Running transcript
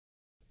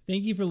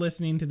Thank you for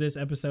listening to this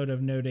episode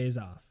of No Days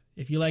Off.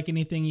 If you like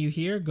anything you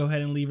hear, go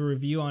ahead and leave a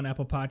review on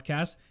Apple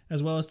Podcasts,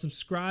 as well as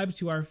subscribe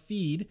to our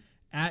feed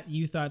at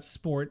You Thought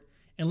Sport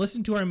and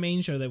listen to our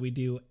main show that we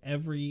do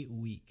every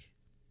week.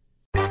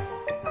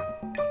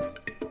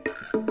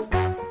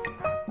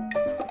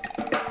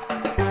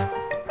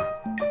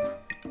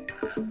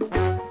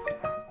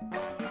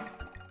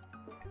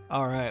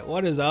 All right,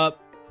 what is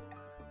up?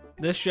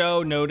 This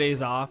show, No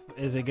Days Off,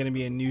 is going to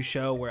be a new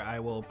show where I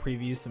will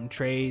preview some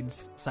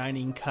trades,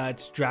 signing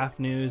cuts, draft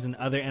news, and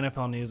other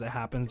NFL news that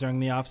happens during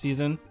the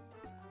offseason.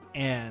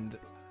 And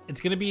it's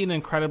going to be an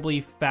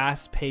incredibly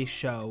fast-paced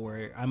show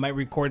where I might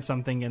record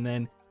something and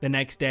then the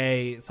next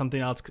day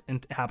something else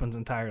happens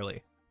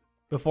entirely.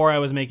 Before I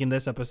was making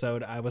this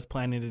episode, I was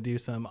planning to do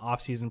some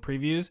offseason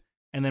previews,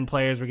 and then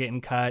players were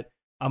getting cut.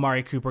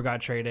 Amari Cooper got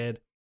traded.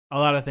 A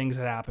lot of things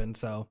had happened,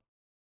 so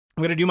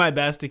I'm going to do my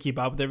best to keep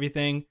up with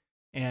everything.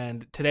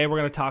 And today we're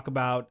going to talk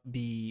about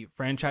the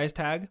franchise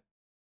tag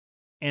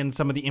and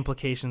some of the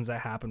implications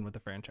that happen with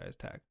the franchise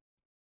tag.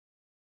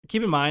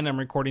 Keep in mind, I'm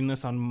recording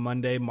this on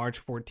Monday,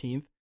 March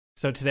 14th.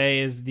 So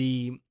today is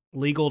the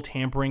legal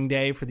tampering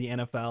day for the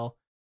NFL.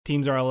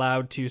 Teams are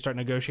allowed to start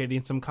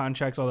negotiating some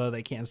contracts, although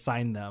they can't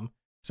sign them.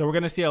 So we're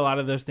going to see a lot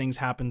of those things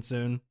happen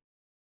soon.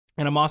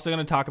 And I'm also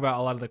going to talk about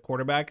a lot of the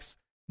quarterbacks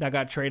that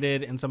got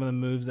traded and some of the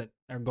moves that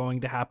are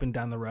going to happen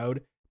down the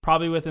road,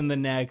 probably within the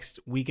next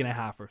week and a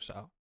half or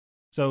so.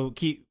 So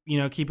keep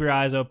your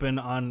eyes open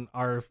on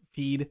our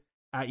feed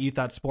at You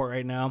Thought Sport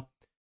right now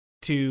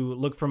to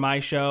look for my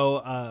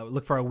show,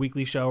 look for our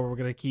weekly show where we're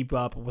going to keep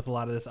up with a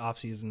lot of this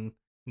offseason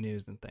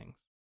news and things.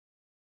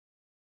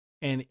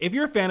 And if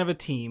you're a fan of a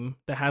team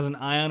that has an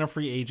eye on a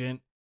free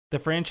agent, the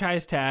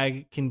franchise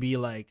tag can be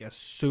like a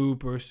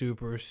super,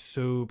 super,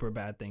 super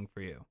bad thing for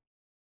you.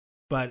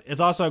 But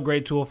it's also a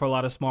great tool for a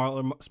lot of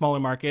smaller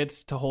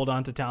markets to hold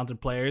on to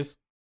talented players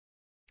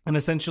and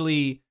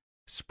essentially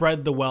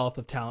spread the wealth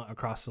of talent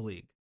across the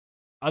league.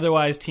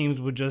 Otherwise, teams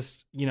would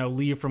just,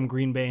 leave from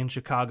Green Bay and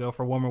Chicago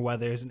for warmer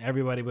weathers, and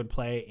everybody would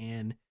play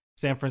in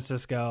San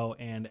Francisco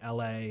and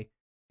LA,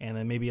 and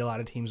then maybe a lot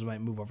of teams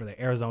might move over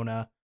to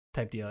Arizona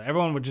type deal.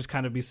 Everyone would just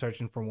kind of be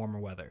searching for warmer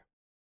weather.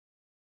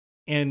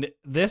 And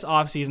this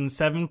offseason,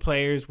 7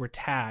 players were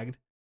tagged.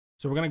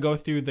 So we're going to go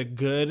through the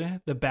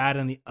good, the bad,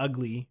 and the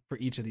ugly for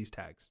each of these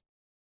tags.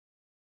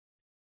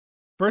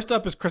 First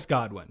up is Chris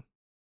Godwin.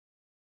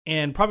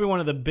 And probably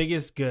one of the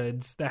biggest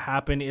goods that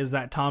happened is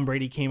that Tom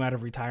Brady came out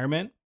of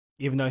retirement,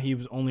 even though he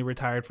was only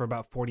retired for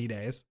about 40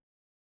 days.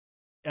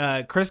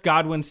 Chris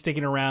Godwin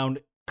sticking around,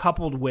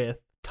 coupled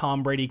with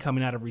Tom Brady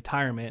coming out of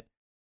retirement,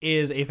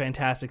 is a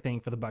fantastic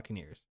thing for the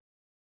Buccaneers.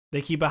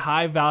 They keep a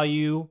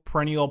high-value,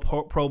 perennial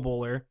Pro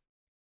Bowler,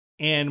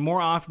 and more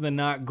often than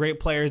not,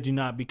 great players do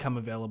not become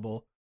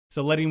available.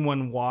 So letting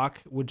one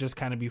walk would just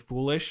kind of be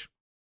foolish.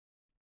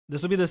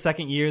 This will be the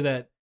second year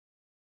that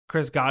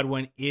Chris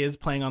Godwin is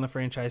playing on the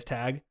franchise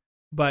tag,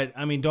 but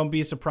don't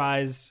be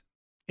surprised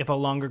if a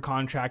longer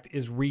contract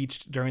is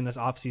reached during this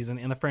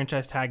offseason, and the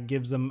franchise tag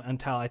gives them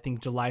until I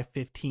think July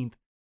 15th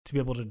to be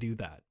able to do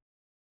that.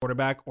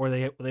 Quarterback, or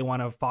they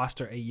want to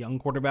foster a young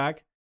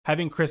quarterback,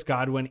 having Chris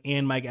Godwin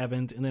and Mike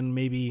Evans, and then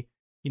maybe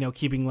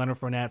keeping Leonard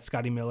Fournette,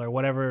 Scotty Miller,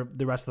 whatever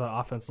the rest of the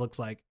offense looks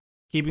like,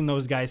 keeping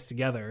those guys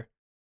together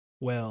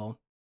will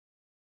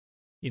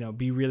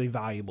be really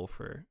valuable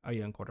for a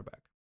young quarterback.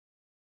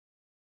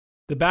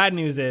 The bad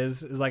news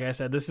is like I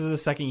said, this is the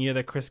second year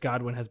that Chris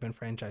Godwin has been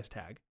franchise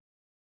tag.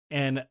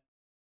 And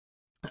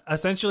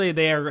essentially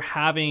they are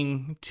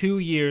having 2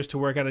 years to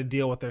work out a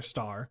deal with their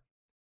star.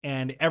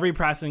 And every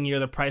passing year,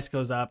 the price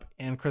goes up,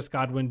 and Chris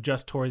Godwin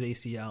just tore his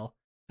ACL.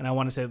 And I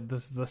want to say that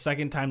this is the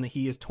second time that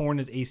he has torn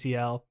his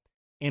ACL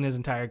in his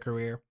entire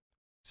career.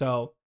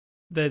 So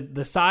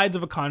the sides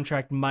of a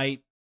contract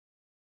might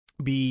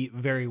be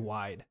very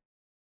wide.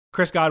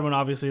 Chris Godwin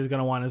obviously is going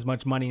to want as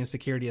much money and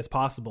security as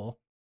possible.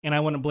 And I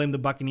wouldn't blame the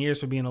Buccaneers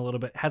for being a little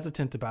bit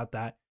hesitant about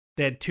that.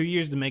 They had 2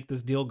 years to make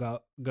this deal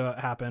go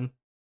happen.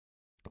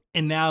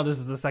 And now this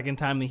is the second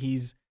time that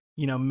he's,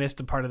 missed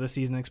a part of the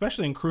season,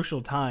 especially in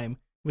crucial time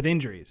with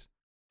injuries.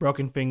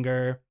 Broken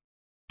finger,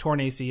 torn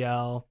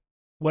ACL,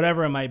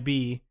 whatever it might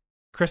be.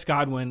 Chris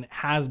Godwin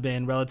has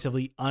been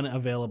relatively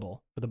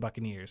unavailable for the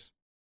Buccaneers.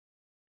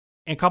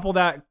 And couple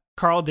that,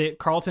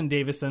 Carlton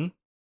Davis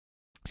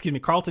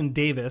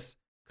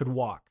could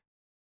walk.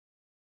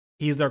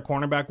 He's their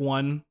cornerback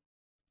 1.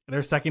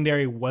 Their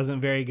secondary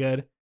wasn't very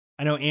good.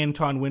 I know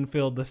Antoine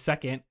Winfield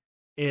II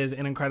is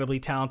an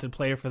incredibly talented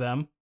player for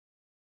them.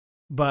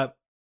 But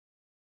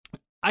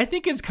I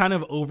think it's kind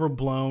of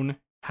overblown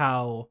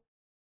how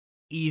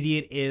easy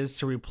it is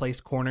to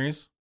replace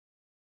corners.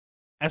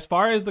 As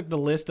far as the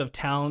list of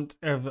talent,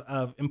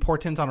 of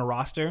importance on a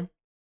roster,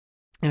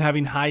 and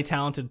having high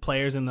talented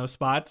players in those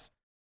spots,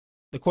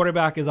 the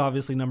quarterback is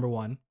obviously number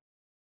 1.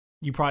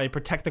 You probably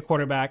protect the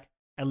quarterback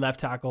at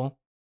left tackle,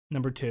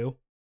 number 2.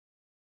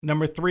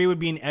 Number 3 would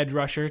be an edge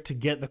rusher to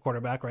get the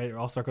quarterback, right? It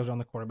all circles around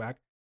the quarterback.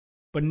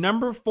 But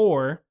number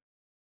 4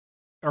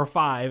 or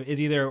 5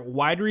 is either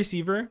wide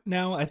receiver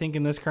now, I think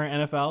in this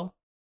current NFL,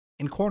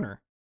 and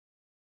corner.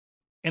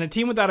 And a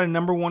team without a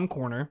number one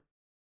corner,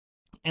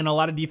 and a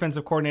lot of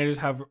defensive coordinators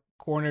have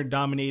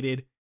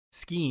corner-dominated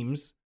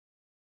schemes,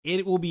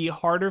 it will be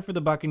harder for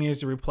the Buccaneers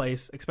to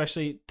replace,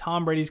 especially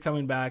Tom Brady's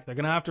coming back. They're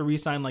going to have to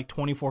re-sign like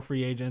 24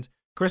 free agents.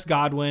 Chris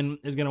Godwin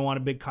is going to want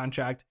a big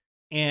contract,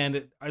 and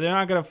they're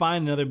not going to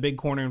find another big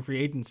corner in free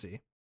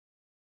agency.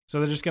 So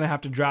they're just going to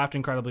have to draft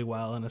incredibly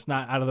well, and it's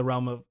not out of the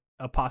realm of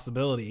a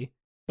possibility,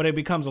 but it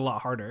becomes a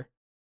lot harder.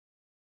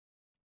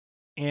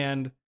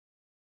 And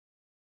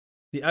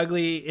the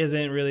ugly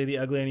isn't really the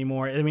ugly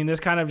anymore. I mean, this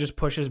kind of just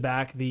pushes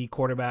back the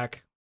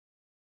quarterback,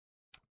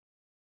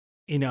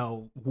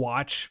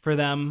 watch for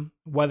them,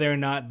 whether or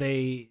not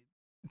they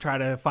try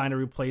to find a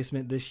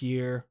replacement this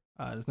year.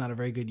 It's not a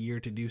very good year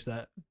to do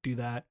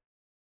that.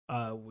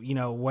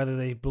 Whether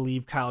they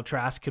believe Kyle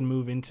Trask can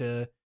move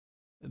into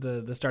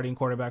the starting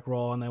quarterback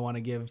role and they want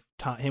to give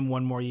him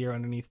one more year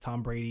underneath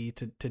Tom Brady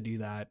to do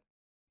that.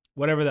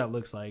 Whatever that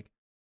looks like.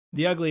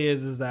 The ugly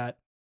is that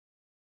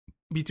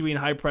between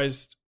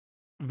high-priced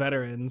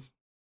veterans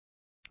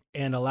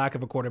and a lack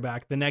of a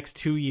quarterback, the next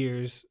 2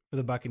 years for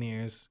the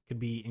Buccaneers could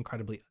be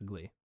incredibly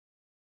ugly.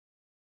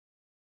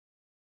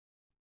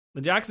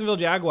 The Jacksonville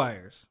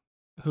Jaguars,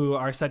 who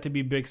are set to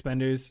be big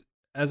spenders,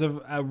 as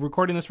of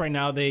recording this right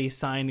now, they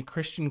signed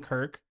Christian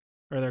Kirk,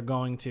 or they're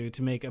going to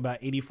make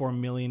about $84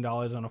 million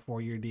on a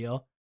 4-year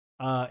deal.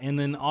 And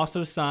then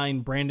also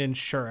signed Brandon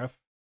Sheriff,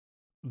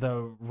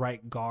 the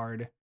right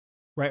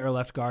or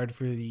left guard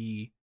for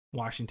the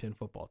Washington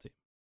football team.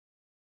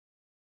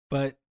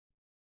 But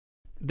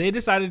they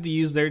decided to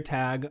use their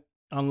tag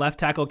on left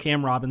tackle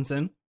Cam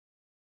Robinson,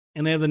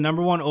 and they have the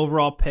number 1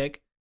 overall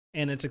pick,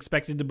 and it's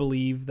expected to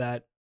believe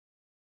that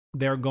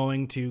they're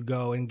going to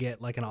go and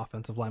get like an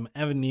offensive lineman.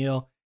 Evan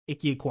Neal, Ike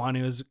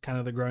Ekwonu is kind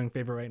of the growing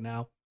favorite right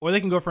now. Or they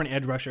can go for an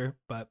edge rusher,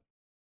 but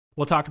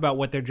we'll talk about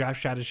what their draft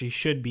strategy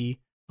should be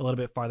a little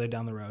bit farther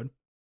down the road.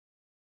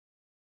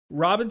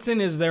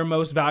 Robinson is their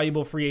most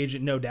valuable free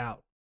agent, no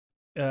doubt.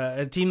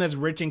 A team that's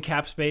rich in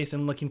cap space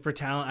and looking for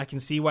talent, I can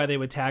see why they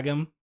would tag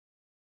him.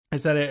 I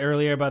said it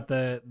earlier about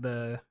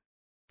the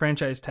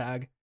franchise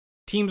tag.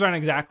 Teams aren't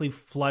exactly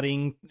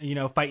flooding,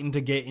 fighting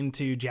to get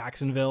into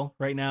Jacksonville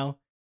right now.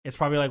 It's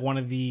probably like one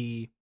of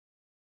the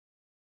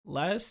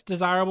less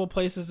desirable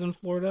places in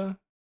Florida.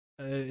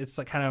 It's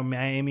like kind of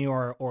Miami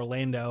or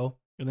Orlando,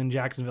 and then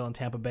Jacksonville and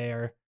Tampa Bay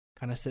are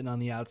kind of sitting on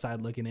the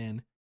outside looking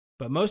in.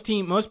 But most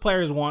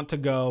players want to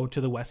go to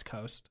the West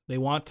Coast. They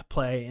want to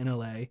play in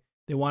LA.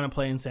 They want to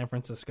play in San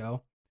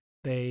Francisco.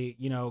 They,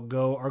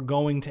 are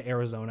going to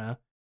Arizona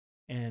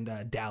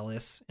and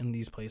Dallas and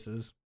these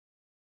places,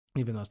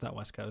 even though it's not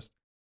West Coast.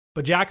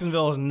 But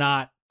Jacksonville is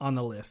not on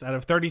the list. Out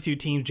of 32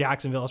 teams,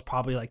 Jacksonville is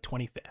probably like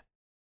 25th.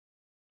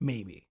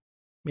 Maybe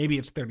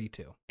it's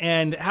 32.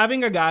 And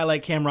having a guy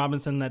like Cam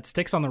Robinson that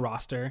sticks on the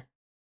roster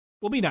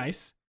will be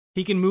nice.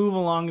 He can move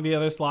along the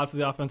other slots of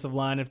the offensive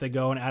line if they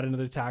go and add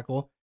another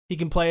tackle. He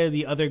can play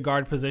the other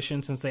guard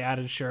position since they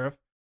added Sheriff.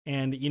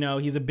 And,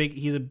 he's a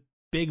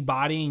big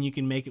body and you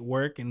can make it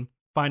work and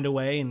find a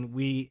way. And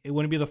it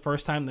wouldn't be the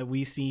first time that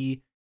we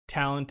see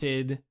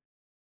talented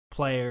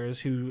players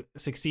who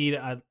succeed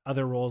at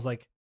other roles.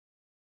 Like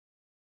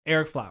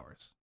Eric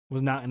Flowers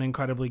was not an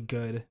incredibly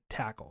good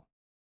tackle,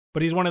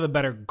 but he's one of the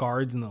better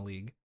guards in the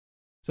league.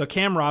 So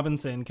Cam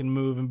Robinson can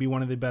move and be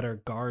one of the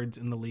better guards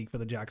in the league for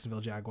the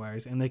Jacksonville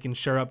Jaguars, and they can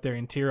shore up their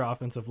interior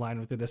offensive line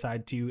if they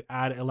decide to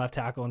add a left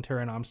tackle in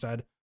Terran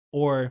Armstead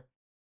or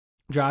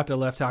draft a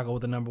left tackle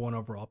with the number 1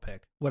 overall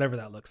pick, whatever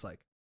that looks like.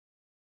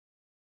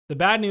 The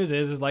bad news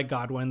is like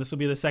Godwin, this will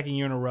be the second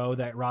year in a row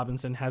that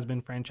Robinson has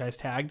been franchise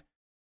tagged,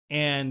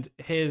 and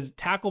his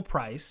tackle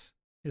price,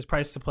 his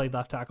price to play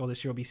left tackle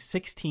this year will be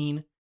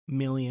 $16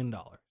 million.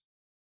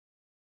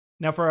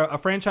 Now, for a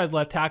franchise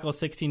left tackle,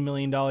 $16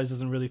 million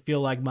doesn't really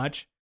feel like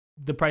much.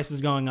 The price is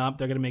going up.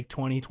 They're going to make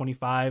 $20,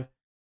 $25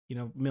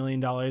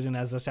 million. And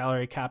as the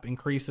salary cap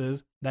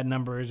increases, that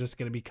number is just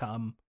going to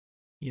become,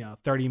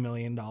 $30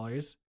 million.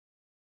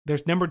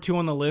 There's number 2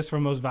 on the list for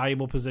most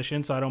valuable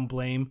position. So I don't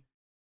blame,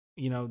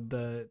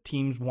 the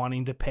teams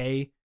wanting to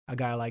pay a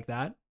guy like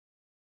that.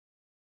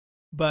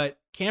 But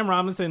Cam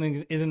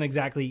Robinson isn't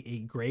exactly a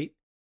great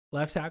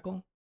left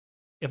tackle.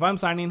 If I'm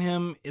signing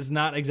him, it's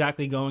not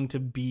exactly going to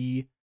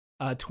be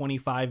a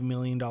 $25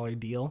 million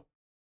deal.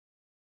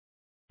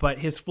 But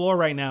his floor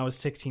right now is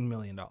 $16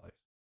 million.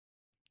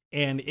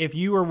 And if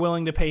you were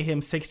willing to pay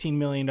him $16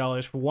 million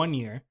for 1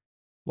 year,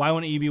 why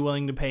wouldn't you be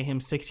willing to pay him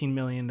 $16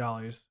 million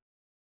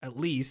at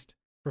least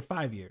for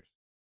 5 years?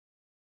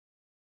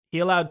 He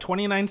allowed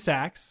 29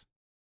 sacks,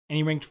 and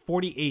he ranked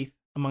 48th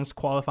amongst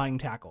qualifying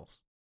tackles.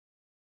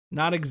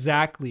 Not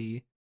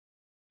exactly,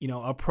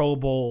 a Pro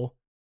Bowl,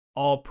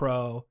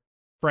 All-Pro,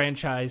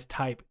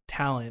 franchise-type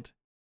talent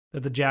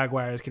that the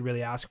Jaguars could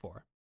really ask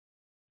for.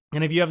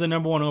 And if you have the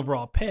number 1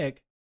 overall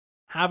pick,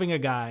 having a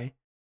guy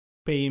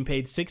being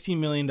paid $16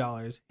 million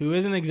who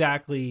isn't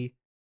exactly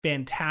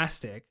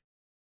fantastic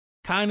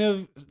kind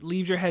of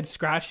leaves your head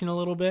scratching a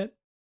little bit.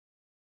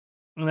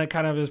 And that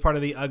kind of is part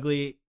of the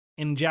ugly.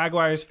 In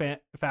Jaguars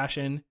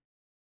fashion,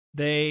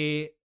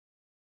 they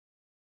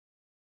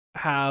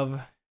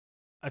have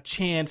a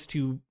chance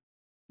to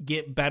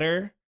get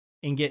better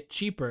and get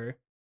cheaper,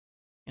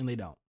 and they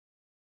don't.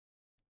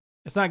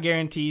 It's not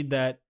guaranteed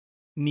that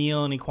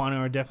Neal and Ekwonu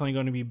are definitely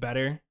going to be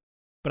better,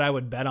 but I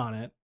would bet on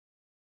it.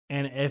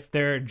 And if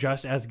they're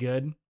just as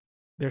good,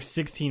 they're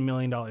 $16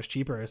 million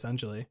cheaper,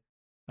 essentially.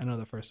 I know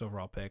the first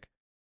overall pick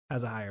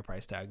has a higher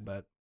price tag,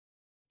 but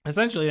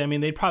essentially, I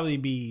mean, they'd probably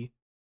be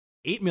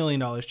 $8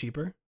 million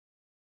cheaper.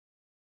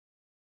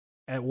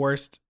 At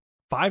worst,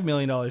 $5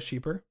 million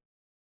cheaper.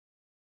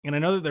 And I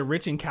know that they're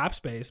rich in cap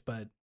space,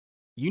 but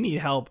you need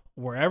help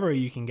wherever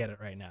you can get it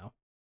right now.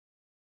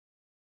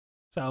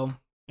 So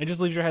it just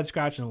leaves your head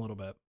scratching a little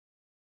bit.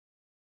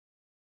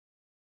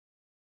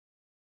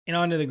 And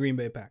on to the Green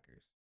Bay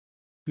Packers,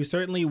 who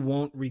certainly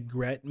won't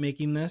regret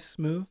making this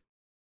move.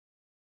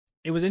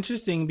 It was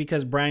interesting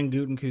because Brian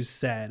Gutekunst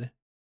said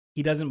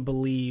he doesn't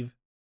believe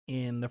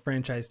in the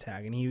franchise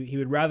tag, and he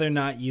would rather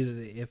not use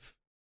it if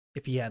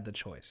he had the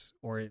choice,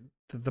 or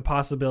the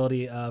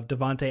possibility of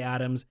Davante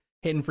Adams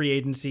hitting free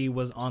agency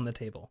was on the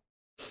table.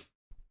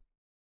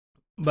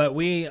 But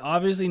we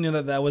obviously knew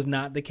that that was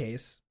not the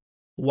case.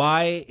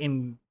 Why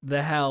in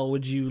the hell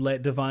would you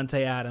let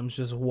Davante Adams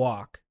just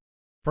walk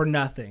for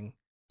nothing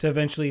to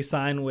eventually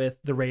sign with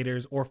the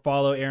Raiders or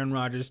follow Aaron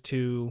Rodgers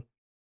to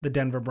the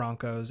Denver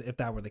Broncos if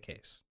that were the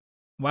case?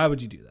 Why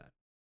would you do that?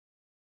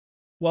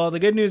 Well, the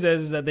good news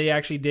is that they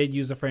actually did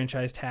use a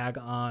franchise tag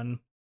on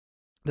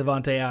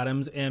Davante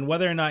Adams, and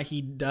whether or not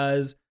he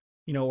does,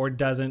 or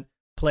doesn't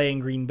play in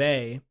Green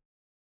Bay,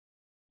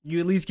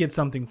 you at least get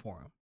something for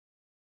him.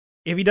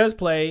 If he does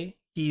play,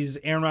 he's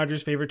Aaron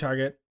Rodgers' favorite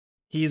target.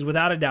 He's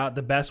without a doubt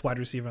the best wide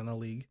receiver in the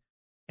league,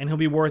 and he'll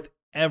be worth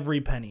every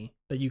penny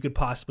that you could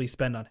possibly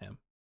spend on him.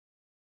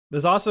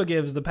 This also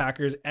gives the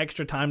Packers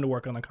extra time to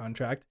work on the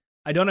contract.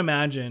 I don't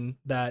imagine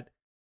that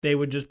they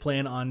would just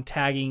plan on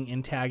tagging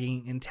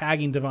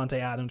Davante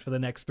Adams for the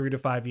next 3 to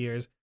 5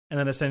 years, and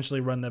then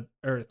essentially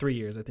 3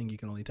 years, I think you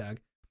can only tag,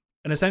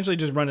 and essentially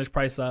just run his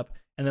price up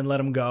and then let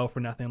him go for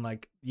nothing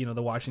like,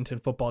 the Washington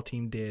football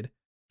team did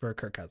for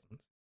Kirk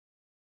Cousins.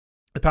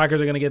 The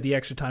Packers are going to get the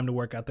extra time to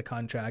work out the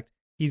contract.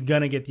 He's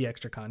going to get the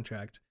extra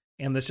contract,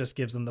 and this just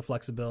gives them the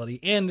flexibility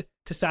and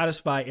to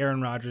satisfy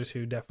Aaron Rodgers,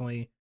 who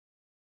definitely,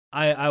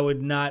 I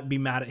would not be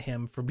mad at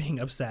him for being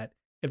upset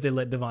if they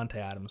let Davante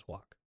Adams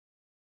walk.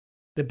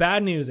 The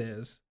bad news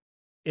is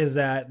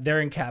that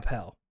they're in cap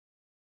hell.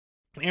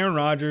 Aaron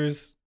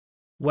Rodgers,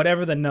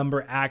 whatever the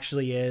number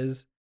actually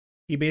is,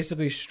 he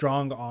basically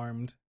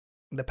strong-armed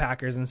the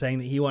Packers in saying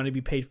that he wanted to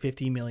be paid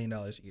 $15 million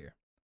a year.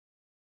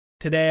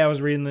 Today I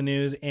was reading the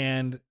news,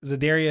 and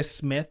Zadarius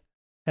Smith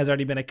has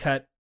already been a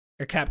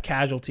cap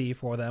casualty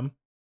for them.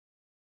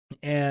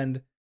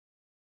 And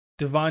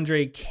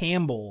Devondre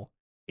Campbell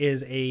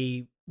is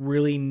a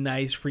really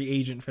nice free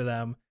agent for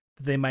them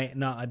that they might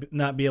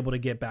not be able to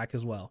get back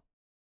as well.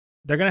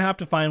 They're going to have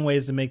to find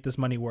ways to make this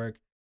money work.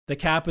 The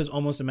cap is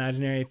almost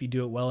imaginary if you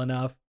do it well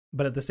enough,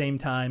 but at the same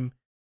time,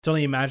 it's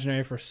only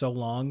imaginary for so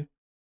long.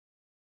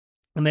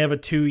 And they have a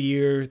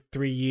 2-year,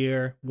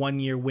 3-year,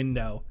 1-year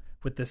window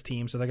with this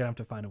team, so they're going to have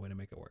to find a way to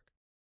make it work.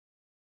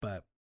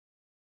 But,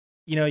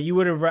 you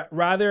would have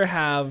rather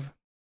have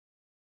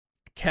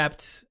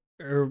kept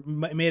or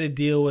made a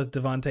deal with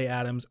Davante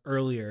Adams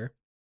earlier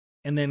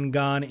and then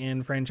gone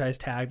and franchise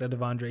tagged a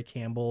Devondre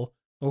Campbell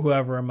or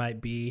whoever it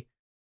might be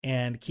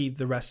and keep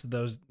the rest of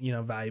those,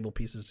 valuable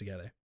pieces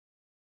together.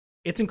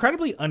 It's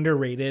incredibly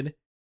underrated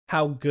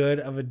how good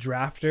of a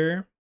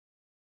drafter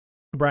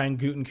Brian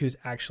Gutekunst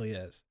actually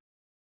is.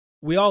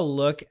 We all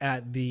look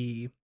at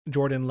the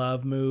Jordan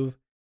Love move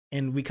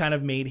and we kind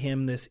of made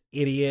him this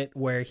idiot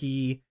where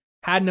he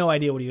had no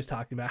idea what he was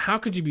talking about. How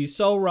could you be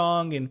so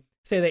wrong and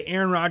say that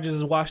Aaron Rodgers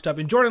is washed up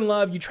and Jordan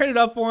Love, you traded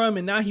up for him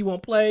and now he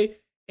won't play?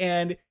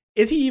 And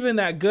is he even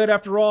that good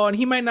after all? And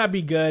he might not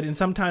be good, and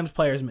sometimes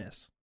players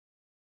miss.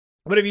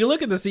 But if you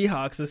look at the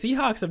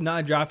Seahawks have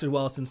not drafted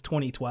well since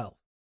 2012.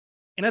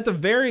 And at the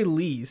very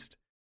least,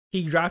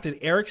 he drafted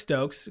Eric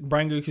Stokes.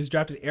 Brian Gutekunst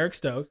drafted Eric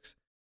Stokes.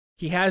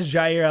 He has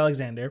Jair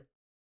Alexander.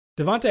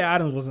 Davante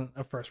Adams wasn't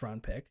a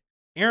first-round pick.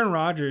 Aaron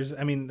Rodgers,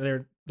 I mean,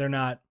 they're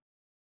not.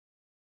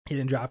 He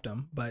didn't draft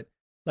him, but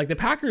like the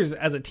Packers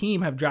as a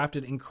team have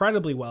drafted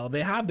incredibly well.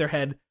 They have their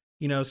head,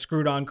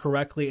 screwed on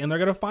correctly, and they're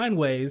going to find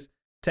ways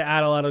to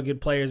add a lot of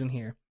good players in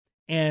here.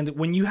 And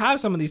when you have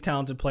some of these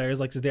talented players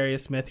like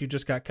Zadarius Smith, who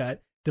just got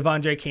cut,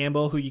 Devondre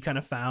Campbell, who you kind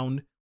of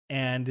found,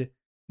 and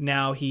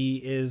now he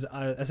is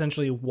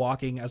essentially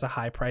walking as a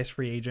high-priced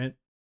free agent,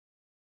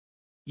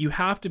 you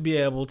have to be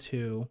able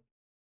to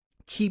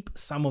keep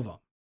some of them.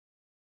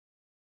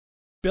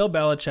 Bill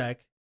Belichick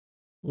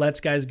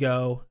lets guys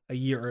go a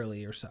year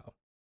early or so.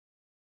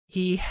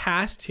 He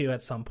has to,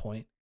 at some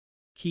point,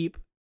 keep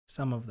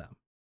some of them.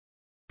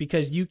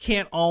 Because you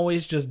can't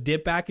always just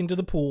dip back into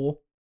the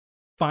pool,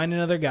 find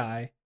another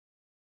guy,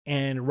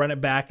 and run it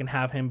back and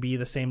have him be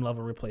the same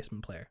level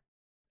replacement player.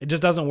 It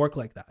just doesn't work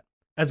like that.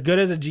 As good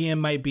as a GM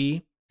might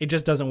be, it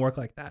just doesn't work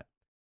like that.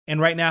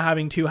 And right now,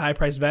 having 2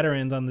 high-priced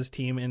veterans on this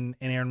team in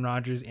Aaron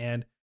Rodgers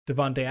and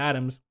Davante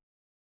Adams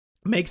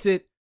makes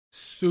it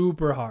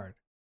super hard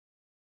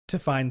to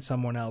find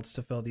someone else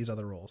to fill these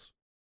other roles.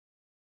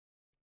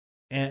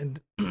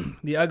 And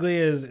the ugly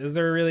is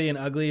there really an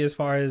ugly as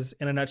far as,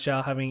 in a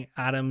nutshell, having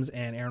Adams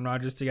and Aaron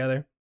Rodgers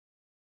together?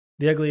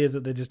 The ugly is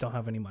that they just don't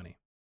have any money.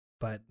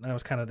 But that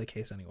was kind of the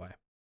case anyway.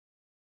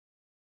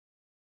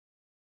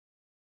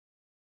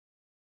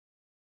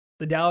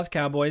 The Dallas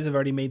Cowboys have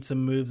already made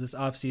some moves this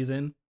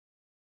offseason.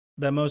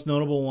 The most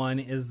notable one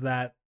is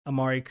that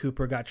Amari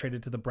Cooper got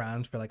traded to the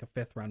Browns for like a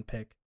 5th-round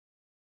pick.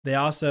 They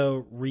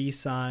also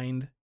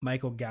re-signed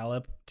Michael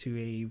Gallup to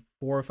a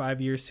 4 or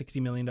 5 year,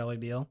 $60 million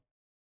deal.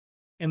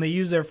 And they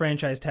used their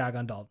franchise tag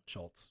on Dalton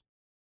Schultz.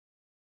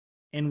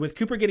 And with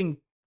Cooper getting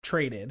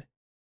traded,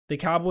 the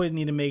Cowboys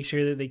need to make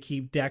sure that they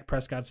keep Dak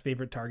Prescott's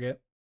favorite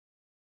target.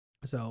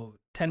 So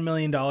 $10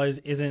 million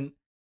isn't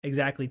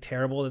exactly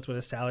terrible. That's what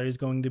his salary is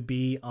going to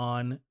be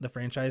on the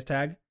franchise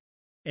tag.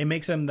 It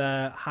makes him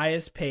the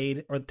highest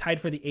paid, or tied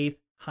for the 8th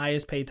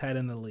highest paid tight end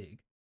in the league.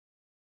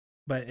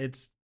 But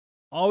it's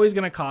always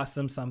going to cost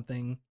them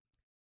something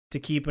to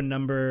keep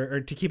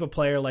a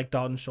player like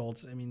Dalton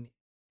Schultz. I mean,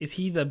 is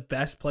he the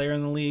best player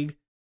in the league?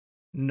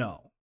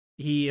 No.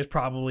 He is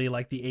probably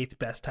like the 8th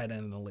best tight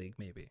end in the league,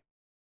 maybe.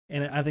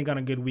 And I think on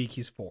a good week,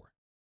 he's 4.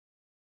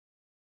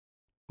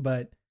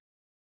 But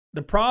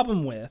the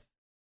problem with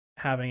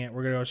having it,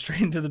 we're going to go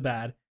straight into the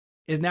bad,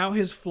 is now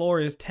his floor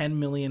is $10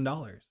 million.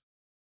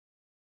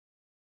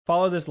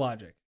 Follow this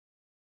logic.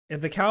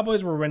 If the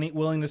Cowboys were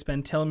willing to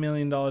spend $10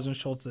 million on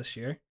Schultz this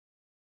year,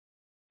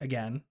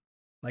 again,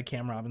 like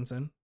Cam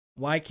Robinson,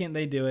 why can't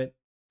they do it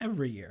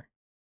every year?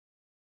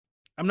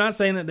 I'm not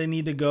saying that they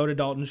need to go to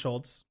Dalton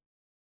Schultz,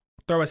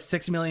 throw a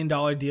 $6 million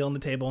deal on the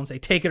table and say,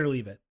 take it or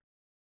leave it.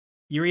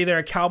 You're either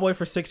a Cowboy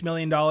for $6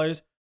 million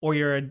or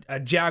you're a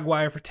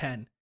Jaguar for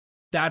 10.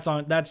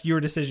 That's your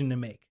decision to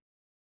make.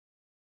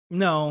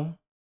 No,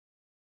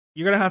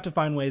 you're going to have to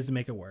find ways to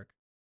make it work.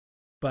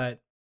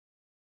 But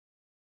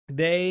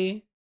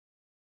they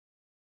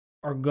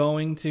are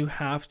going to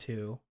have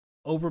to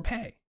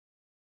overpay.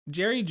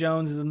 Jerry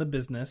Jones is in the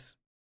business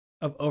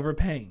of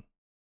overpaying.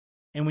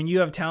 And when you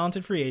have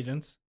talented free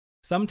agents,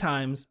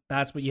 sometimes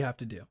that's what you have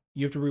to do.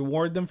 You have to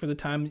reward them for the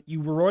time.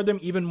 You reward them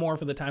even more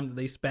for the time that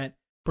they spent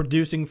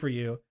producing for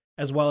you,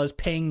 as well as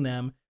paying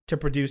them to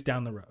produce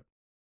down the road.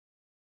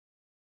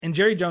 And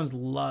Jerry Jones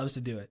loves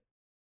to do it.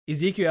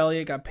 Ezekiel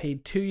Elliott got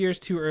paid 2 years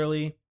too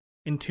early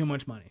and too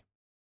much money.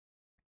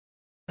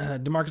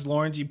 DeMarcus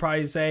Lawrence, you'd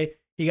probably say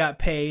he got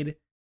paid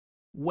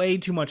way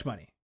too much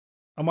money.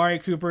 Amari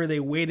Cooper, they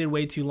waited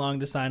way too long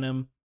to sign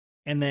him,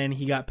 and then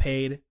he got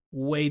paid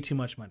way too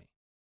much money.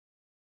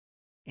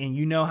 And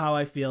you know how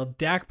I feel.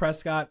 Dak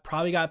Prescott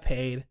probably got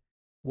paid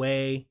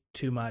way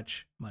too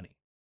much money.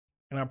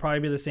 And I'll probably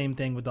be the same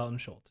thing with Dalton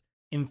Schultz.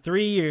 In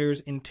 3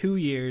 years, in 2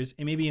 years,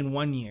 and maybe in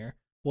 1 year,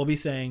 we'll be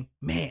saying,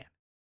 man,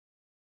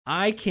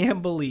 I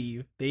can't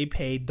believe they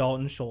paid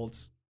Dalton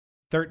Schultz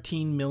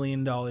 $13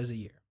 million a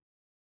year.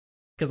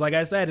 Because like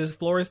I said, his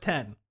floor is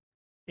 10.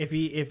 If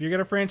you're going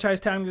to franchise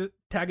tag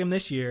him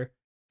this year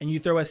and you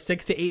throw a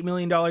 $6 to $8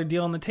 million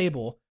deal on the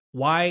table,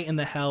 why in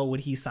the hell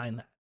would he sign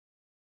that?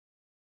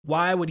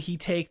 Why would he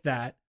take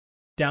that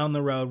down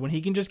the road when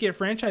he can just get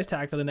franchise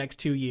tag for the next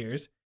 2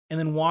 years and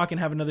then walk and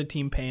have another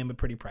team pay him a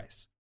pretty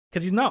price?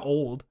 Because he's not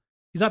old.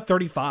 He's not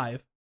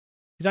 35.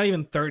 He's not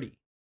even 30.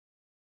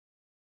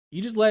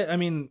 You're just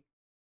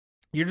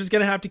going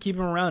to have to keep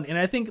him around. And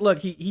I think, look,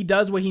 he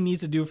does what he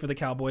needs to do for the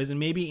Cowboys, and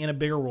maybe in a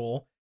bigger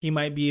role, he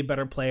might be a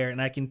better player,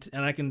 and I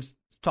can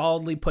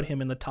solidly put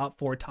him in the top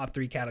 4, top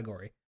 3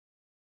 category.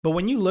 But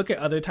when you look at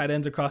other tight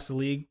ends across the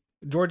league,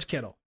 George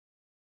Kittle,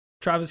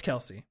 Travis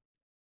Kelce,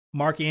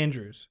 Mark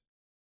Andrews,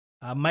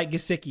 Mike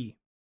Gesicki,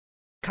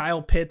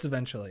 Kyle Pitts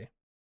eventually.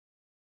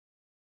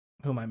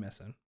 Who am I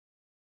missing?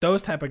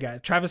 Those type of guys.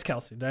 Travis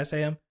Kelce. Did I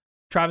say him?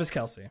 Travis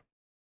Kelce.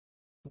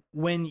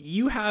 When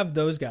you have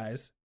those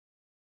guys,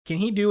 can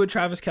he do what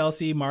Travis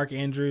Kelce, Mark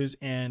Andrews,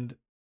 and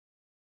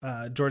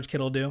George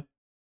Kittle do?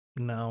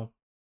 No.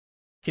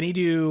 Can he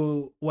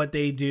do what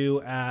they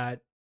do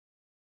at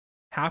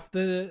half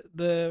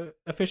the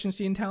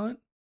efficiency and talent?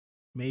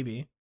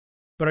 Maybe.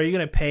 But are you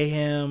going to pay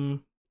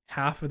him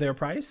half of their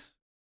price?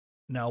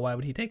 No, why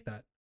would he take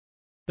that?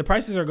 The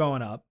prices are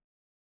going up,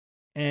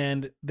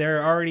 and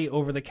they're already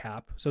over the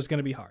cap, so it's going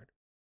to be hard.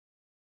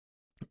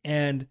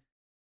 And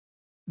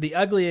the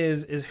ugly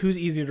is who's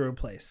easier to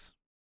replace,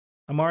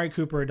 Amari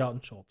Cooper or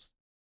Dalton Schultz?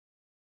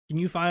 Can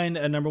you find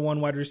a number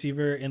 1 wide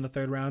receiver in the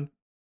 3rd round?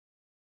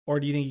 Or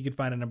do you think you could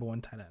find a number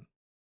 1 tight end?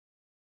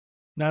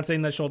 Not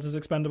saying that Schultz is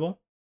expendable.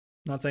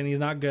 Not saying he's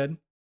not good.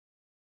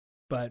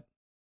 But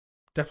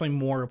definitely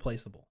more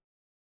replaceable.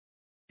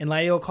 And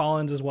La'el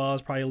Collins as well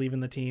is probably leaving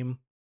the team.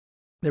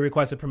 They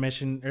requested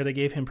permission, or they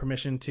gave him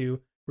permission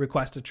to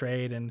request a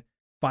trade and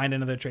find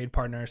another trade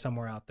partner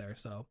somewhere out there.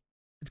 So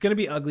it's going to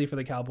be ugly for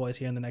the Cowboys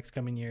here in the next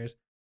coming years.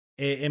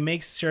 It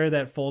makes sure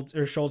that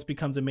Schultz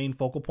becomes a main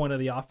focal point of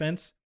the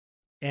offense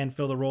and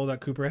fill the role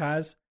that Cooper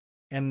has.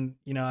 And,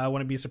 I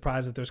wouldn't be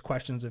surprised if there's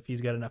questions if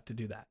he's good enough to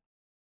do that.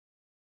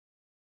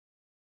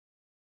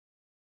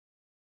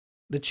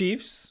 The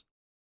Chiefs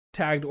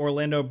tagged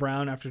Orlando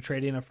Brown after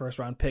trading a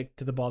first-round pick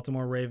to the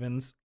Baltimore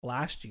Ravens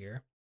last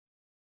year.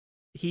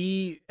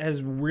 He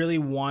has really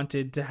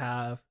wanted to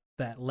have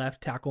that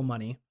left tackle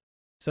money.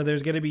 So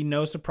there's going to be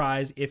no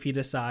surprise if he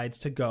decides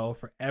to go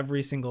for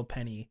every single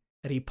penny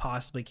that he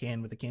possibly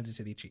can with the Kansas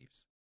City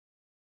Chiefs.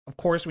 Of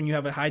course, when you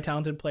have a high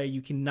talented player,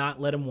 you cannot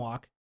let him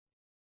walk.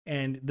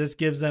 And this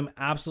gives them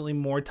absolutely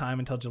more time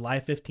until July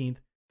 15th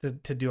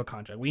to do a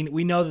contract.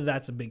 We know that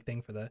that's a big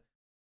thing for the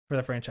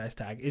franchise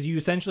tag, is you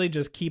essentially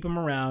just keep him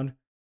around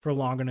for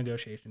longer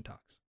negotiation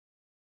talks.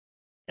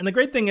 And the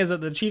great thing is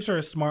that the Chiefs are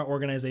a smart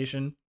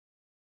organization.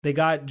 They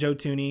got Joe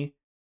Thuney.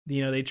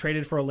 They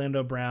traded for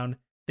Orlando Brown.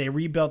 They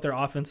rebuilt their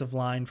offensive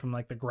line from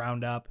like the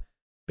ground up,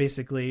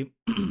 basically.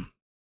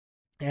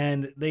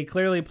 And they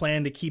clearly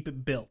plan to keep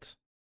it built.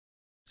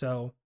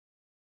 So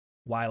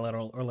why let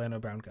Orlando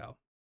Brown go?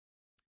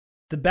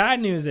 The bad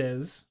news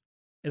is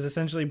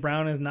essentially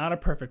Brown is not a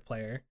perfect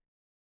player.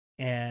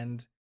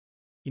 And,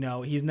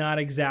 he's not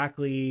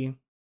exactly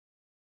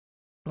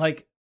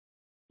like,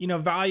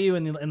 value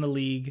in the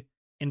league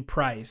and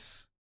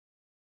price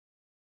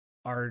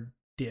are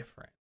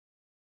different.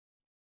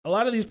 A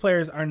lot of these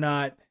players are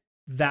not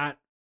that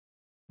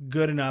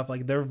good enough.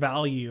 Like their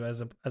value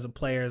as a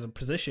player, as a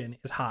position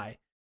is high,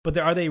 but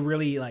are they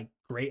really like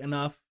great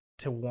enough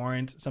to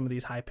warrant some of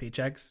these high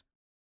paychecks?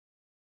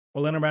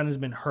 Orlando Brown has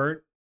been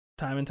hurt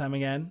time and time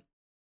again.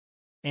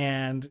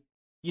 And,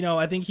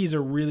 I think he's a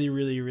really,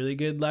 really, really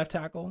good left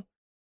tackle.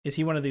 Is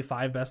he one of the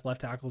 5 best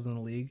left tackles in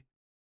the league?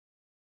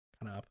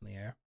 Kind of up in the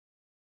air.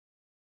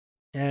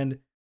 And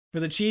for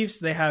the Chiefs,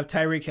 they have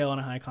Tyreek Hill on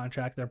a high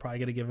contract. They're probably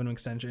going to give him an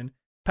extension.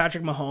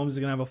 Patrick Mahomes is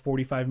going to have a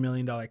 $45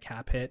 million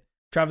cap hit.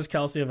 Travis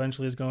Kelce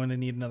eventually is going to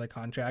need another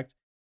contract.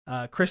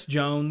 Chris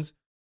Jones,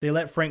 they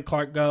let Frank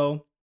Clark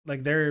go.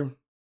 Like, they're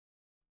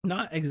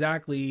not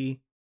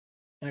exactly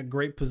in a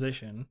great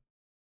position.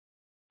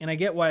 And I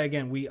get why,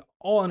 again, we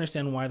all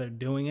understand why they're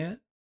doing it.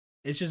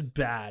 It's just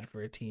bad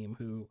for a team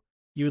who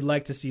you would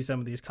like to see some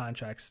of these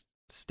contracts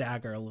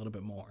stagger a little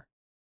bit more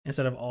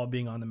instead of all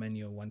being on the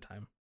menu at one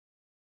time.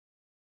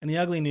 And the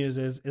ugly news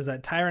is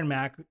that Tyrann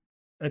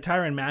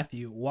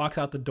Mathieu walks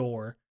out the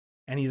door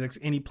and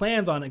he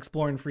plans on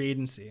exploring free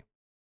agency.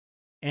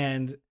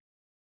 And,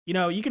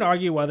 you can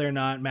argue whether or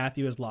not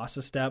Mathieu has lost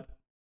a step,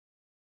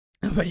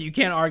 but you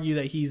can't argue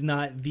that he's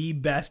not the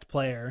best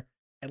player,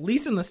 at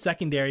least in the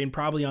secondary and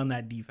probably on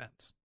that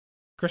defense.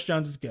 Chris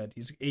Jones is good.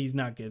 He's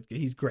not good.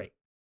 He's great.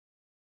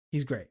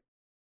 He's great.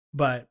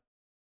 But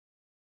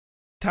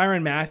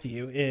Tyrann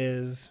Mathieu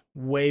is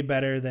way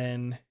better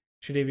than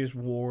Tre'Davious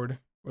Ward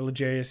or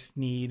L'Jarius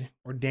Sneed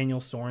or Daniel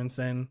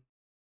Sorensen.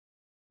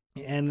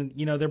 And,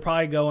 they'll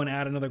probably go and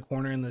add another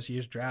corner in this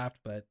year's draft,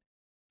 but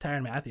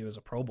Tyrann Mathieu is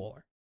a Pro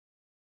Bowler.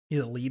 He's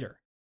a leader.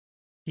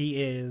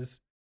 He is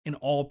an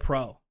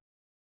all-pro.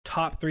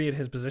 Top 3 at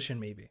his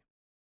position, maybe.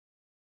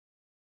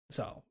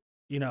 So,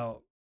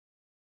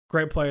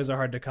 great players are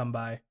hard to come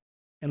by,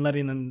 and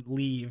letting them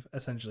leave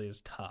essentially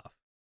is tough.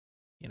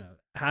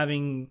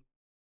 Having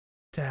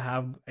to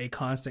have a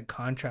constant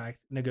contract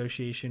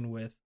negotiation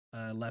with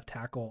a left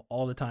tackle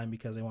all the time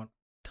because they want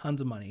tons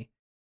of money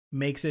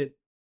makes it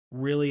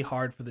really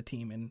hard for the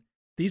team. And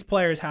these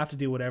players have to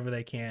do whatever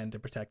they can to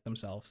protect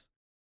themselves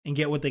and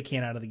get what they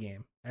can out of the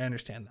game. I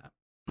understand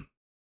that.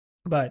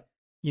 But,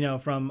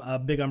 from a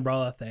big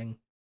umbrella thing,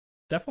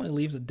 definitely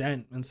leaves a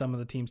dent in some of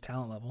the team's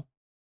talent level.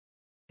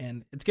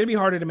 And it's going to be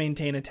harder to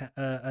maintain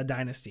a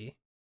dynasty.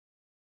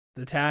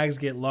 The tags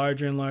get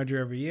larger and larger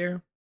every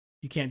year.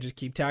 You can't just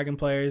keep tagging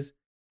players.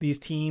 These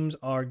teams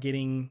are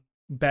getting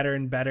better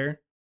and better.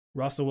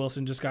 Russell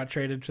Wilson just got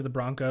traded to the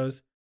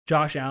Broncos.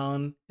 Josh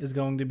Allen is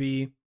going to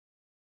be,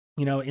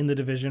 in the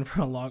division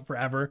for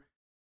forever.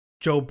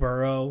 Joe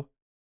Burrow,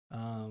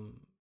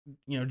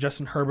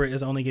 Justin Herbert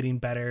is only getting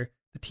better.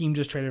 The team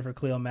just traded for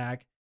Khalil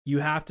Mack. You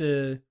have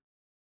to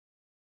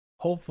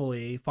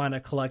hopefully find a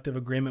collective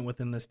agreement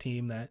within this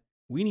team that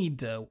we need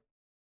to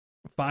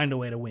find a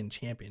way to win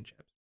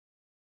championships.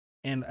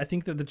 And I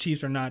think that the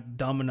Chiefs are not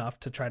dumb enough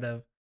to try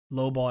to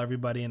lowball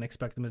everybody and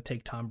expect them to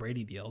take Tom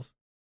Brady deals.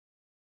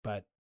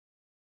 But,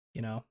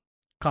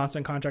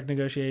 constant contract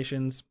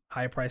negotiations,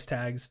 high price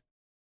tags,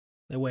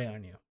 they weigh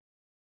on you.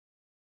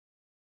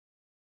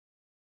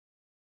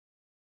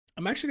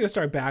 I'm actually going to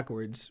start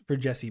backwards for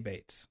Jesse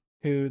Bates,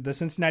 who the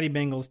Cincinnati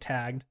Bengals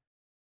tagged.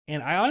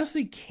 And I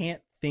honestly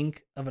can't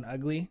think of an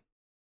ugly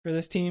for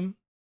this team.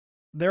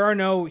 There are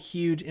no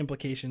huge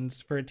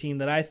implications for a team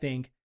that I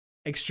think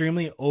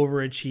extremely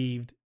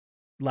overachieved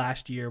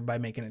last year by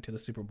making it to the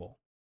Super Bowl.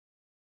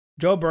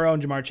 Joe Burrow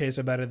and Jamar Chase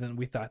are better than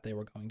we thought they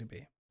were going to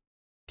be.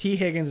 T.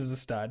 Higgins is a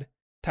stud.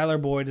 Tyler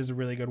Boyd is a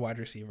really good wide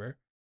receiver.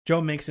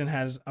 Joe Mixon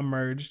has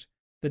emerged.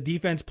 The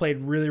defense played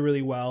really,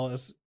 really well.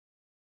 As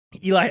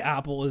Eli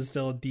Apple is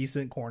still a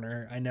decent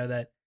corner. I know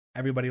that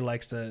everybody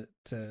likes to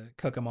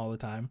cook him all the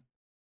time.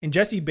 And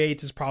Jesse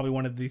Bates is probably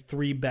one of the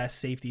 3 best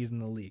safeties in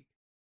the league.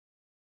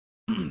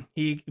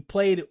 He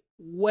played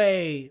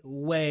way,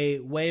 way,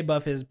 way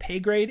above his pay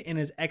grade and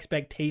his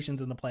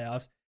expectations in the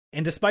playoffs.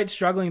 And despite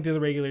struggling through the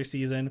regular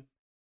season,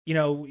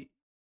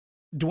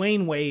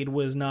 Dwayne Wade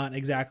was not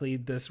exactly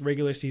this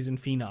regular season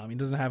phenom. He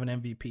doesn't have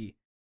an MVP.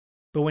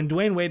 But when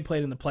Dwayne Wade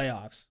played in the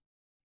playoffs,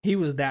 he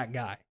was that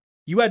guy.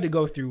 You had to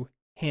go through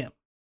him.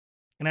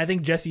 And I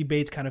think Jesse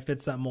Bates kind of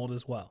fits that mold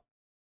as well.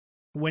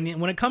 When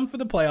it comes for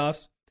the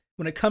playoffs,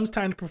 when it comes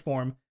time to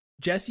perform,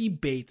 Jesse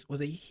Bates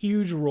was a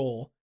huge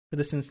role for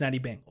the Cincinnati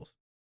Bengals.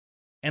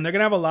 And they're going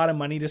to have a lot of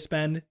money to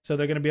spend, so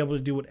they're going to be able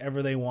to do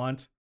whatever they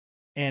want.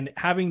 And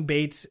having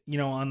Bates,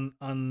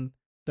 on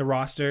the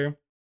roster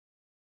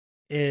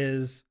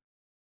is,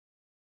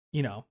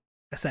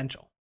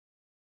 essential.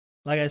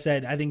 Like I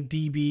said, I think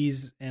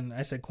DBs, and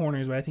I said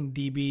corners, but I think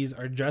DBs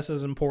are just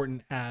as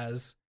important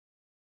as,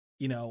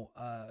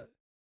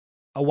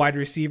 a wide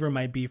receiver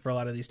might be for a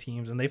lot of these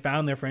teams. And they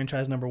found their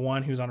franchise number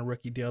one who's on a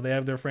rookie deal. They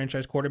have their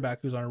franchise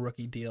quarterback who's on a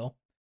rookie deal.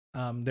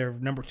 Their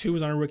number two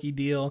is on a rookie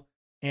deal.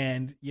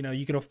 And,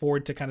 you can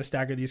afford to kind of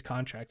stagger these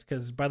contracts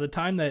because by the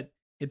time that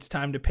it's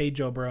time to pay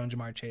Joe Burrow and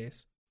Jamar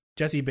Chase,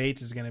 Jesse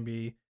Bates is going to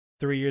be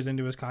 3 years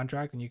into his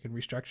contract and you can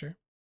restructure.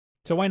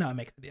 So why not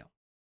make the deal?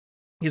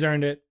 He's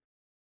earned it.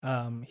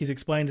 He's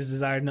explained his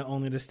desire not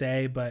only to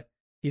stay, but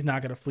he's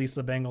not going to fleece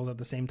the Bengals at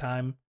the same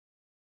time.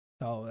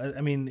 So, I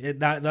mean,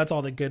 that's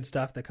all the good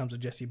stuff that comes with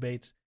Jesse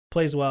Bates.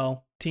 Plays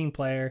well, team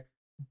player,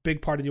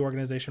 big part of the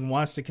organization,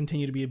 wants to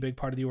continue to be a big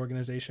part of the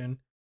organization.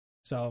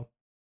 So,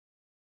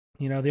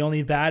 the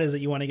only bad is that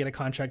you want to get a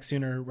contract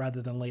sooner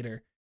rather than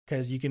later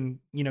because you can,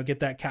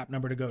 get that cap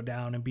number to go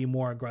down and be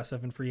more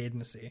aggressive in free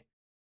agency.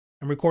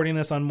 I'm recording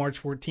this on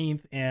March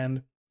 14th,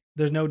 and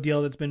there's no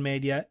deal that's been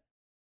made yet.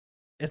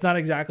 It's not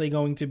exactly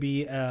going to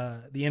be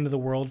the end of the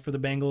world for the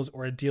Bengals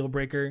or a deal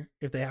breaker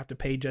if they have to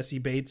pay Jesse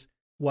Bates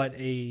what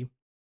a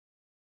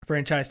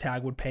franchise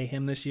tag would pay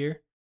him this year,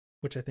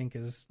 which I think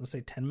is, let's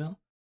say 10 mil.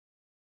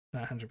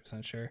 Not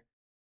 100% sure.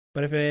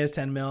 But if it is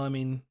 10 mil, I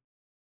mean,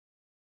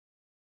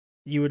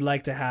 you would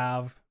like to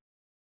have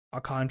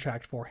a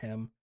contract for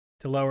him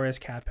to lower his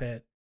cap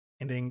hit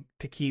and then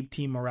to keep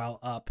team morale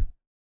up,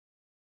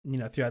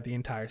 throughout the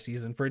entire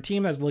season for a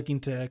team that's looking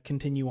to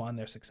continue on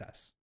their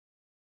success.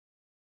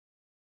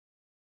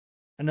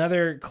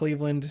 Another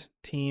Cleveland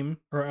team,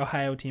 or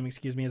Ohio team, is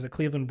the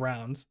Cleveland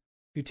Browns,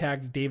 who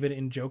tagged David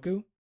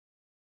Njoku.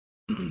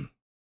 And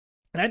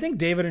I think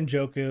David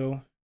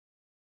Njoku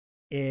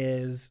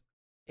is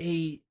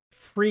a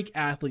freak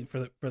athlete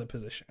for the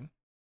position.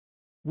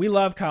 We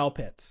love Kyle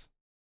Pitts.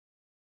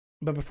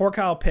 But before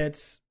Kyle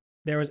Pitts,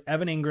 there was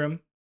Evan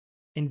Ingram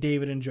and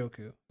David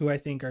Njoku, who I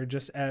think are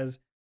just as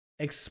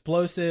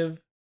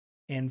explosive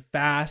and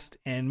fast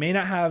and may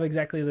not have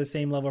exactly the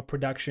same level of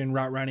production,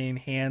 route running,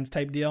 hands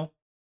type deal.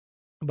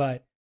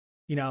 But,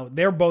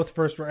 they're both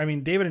David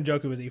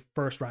Njoku is a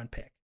first-round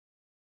pick.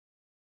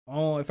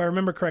 Oh, if I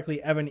remember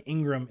correctly, Evan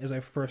Ingram is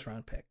a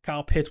first-round pick.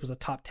 Kyle Pitts was a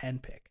top 10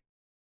 pick.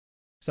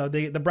 So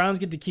the Browns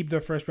get to keep their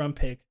first-round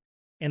pick,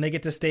 and they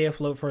get to stay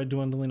afloat for a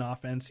dwindling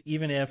offense,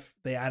 even if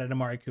they added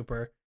Amari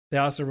Cooper. They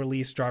also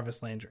released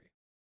Jarvis Landry.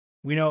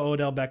 We know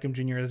Odell Beckham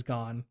Jr. is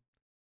gone,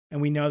 and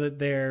we know that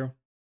their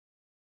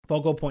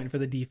focal point for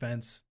the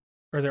defense,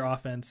 or their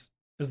offense,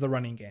 is the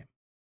running game.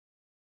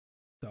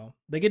 So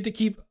they get to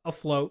keep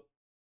afloat.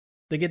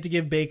 They get to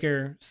give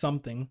Baker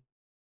something.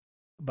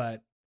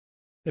 But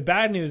the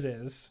bad news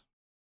is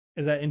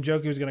that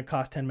Njoku is going to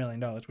cost $10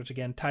 million, which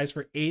again ties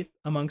for 8th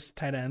amongst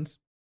tight ends.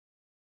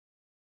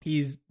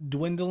 He's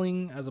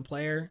dwindling as a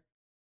player,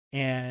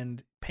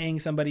 and paying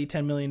somebody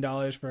 $10 million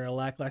for a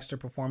lackluster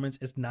performance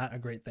is not a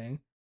great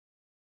thing.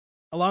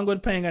 Along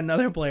with paying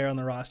another player on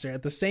the roster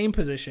at the same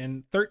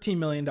position, $13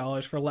 million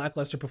for a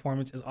lackluster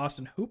performance is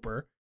Austin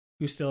Hooper,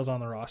 who still is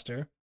on the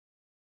roster.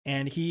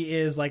 And he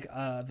is like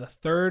the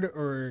third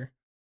or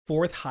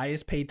fourth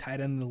highest paid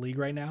tight end in the league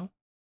right now.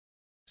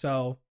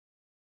 So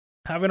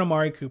having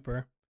Amari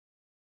Cooper,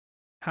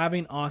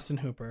 having Austin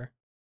Hooper,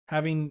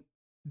 having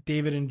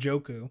David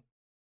Njoku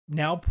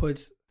now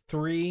puts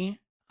 3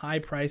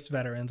 high-priced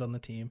veterans on the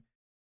team.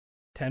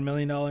 $10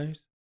 million,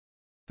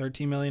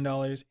 $13 million,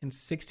 and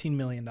 $16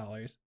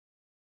 million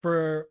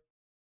for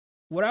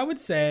what I would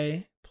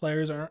say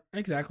players aren't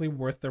exactly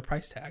worth their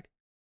price tag.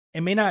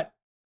 It may not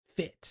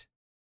fit.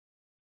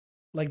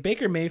 Like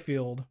Baker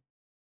Mayfield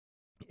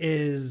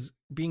is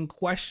being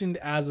questioned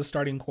as a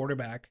starting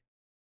quarterback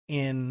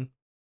in,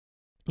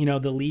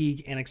 the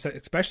league and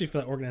especially for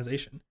that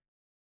organization.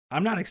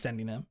 I'm not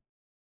extending him.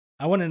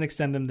 I wouldn't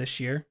extend him this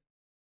year.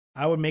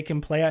 I would make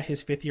him play out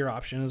his 5th-year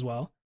option as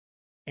well.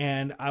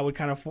 And I would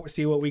kind of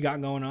see what we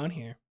got going on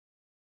here.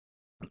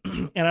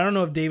 And I don't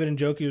know if David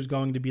Njoku is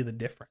going to be the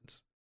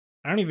difference.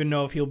 I don't even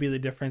know if he'll be the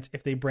difference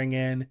if they bring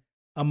in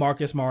a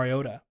Marcus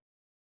Mariota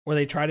or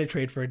they try to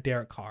trade for a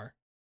Derek Carr.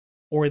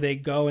 Or they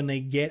go and they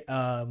get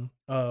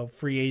a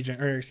free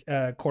agent or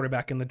a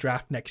quarterback in the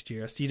draft next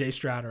year, a CJ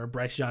Stroud or a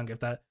Bryce Young, if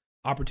that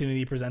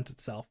opportunity presents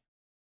itself.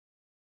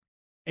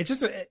 It's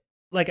just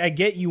I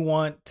get you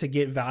want to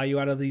get value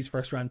out of these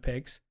first round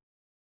picks,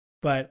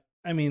 but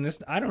I mean,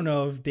 I don't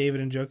know if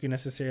David Njoku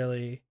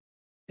necessarily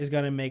is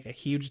going to make a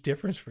huge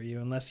difference for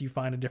you unless you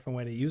find a different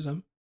way to use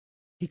him.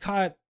 He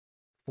caught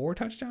 4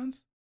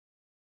 touchdowns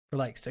for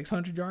like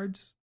 600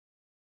 yards.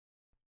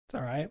 It's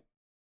all right.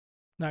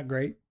 Not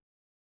great.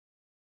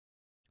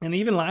 And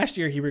even last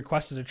year, he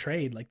requested a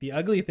trade. Like, the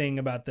ugly thing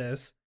about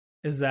this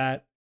is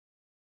that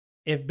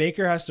if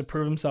Baker has to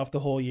prove himself the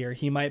whole year,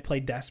 he might play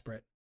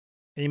desperate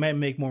and he might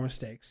make more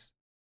mistakes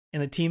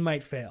and the team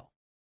might fail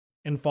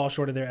and fall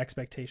short of their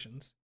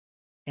expectations.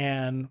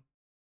 And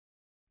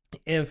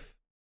if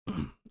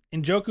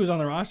Njoku's on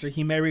the roster,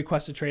 he may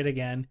request a trade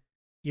again.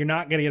 You're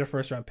not going to get a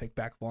first-round pick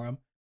back for him.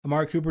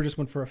 Amari Cooper just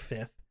went for a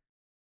fifth.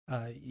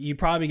 You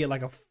probably get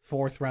like a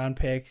fourth-round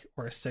pick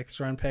or a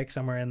sixth-round pick,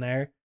 somewhere in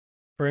there,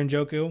 for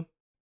Njoku,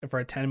 for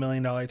a $10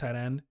 million tight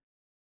end.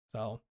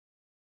 So,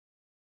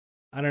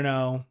 I don't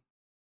know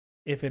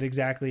if it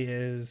exactly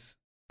is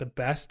the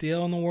best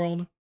deal in the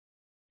world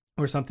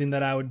or something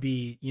that I would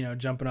be,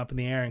 jumping up in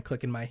the air and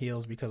clicking my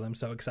heels because I'm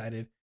so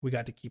excited we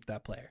got to keep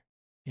that player,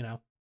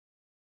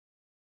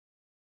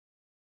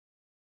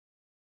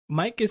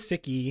 Mike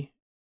Gesicki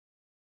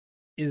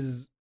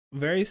is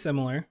very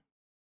similar,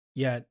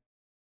 yet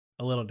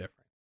a little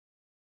different.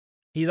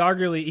 He's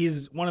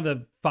one of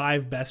the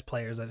 5 best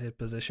players at his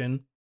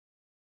position.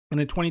 And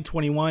in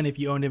 2021, if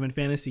you owned him in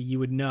fantasy, you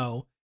would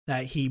know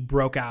that he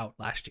broke out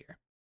last year.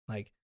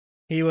 Like,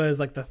 he was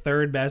like the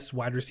 3rd best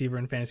wide receiver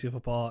in fantasy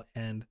football.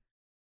 And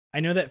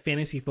I know that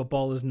fantasy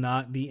football is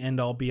not the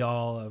end all be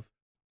all of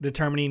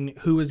determining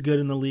who is good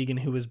in the league and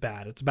who is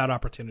bad. It's about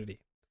opportunity.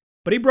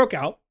 But he broke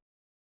out.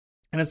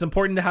 And it's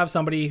important to have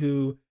somebody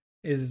who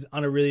is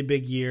on a really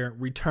big year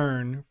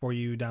return for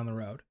you down the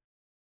road.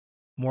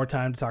 More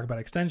time to talk about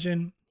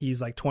extension.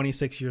 He's like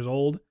 26 years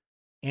old,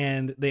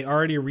 and they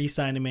already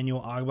re-signed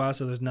Emmanuel Ogbah,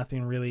 so there's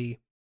nothing really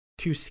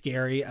too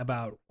scary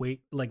about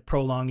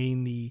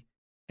prolonging the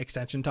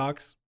extension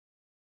talks.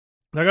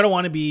 They're going to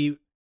want to be,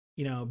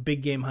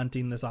 big game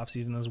hunting this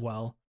offseason as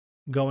well.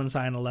 Go and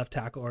sign a left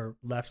tackle or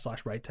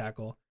left/right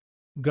tackle.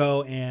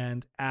 Go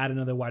and add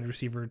another wide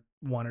receiver,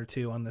 1 or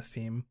 2 on this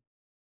team.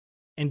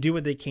 And do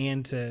what they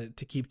can to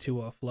keep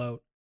Tua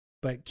afloat.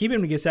 But keeping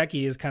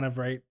Gesicki is kind of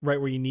right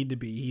where you need to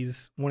be.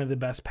 He's one of the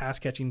best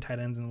pass-catching tight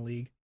ends in the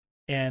league.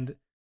 And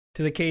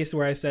to the case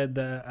where I said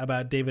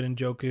about David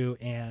Njoku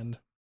and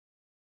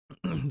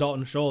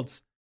Dalton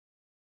Schultz,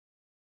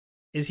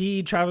 is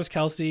he Travis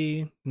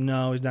Kelce?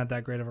 No, he's not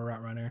that great of a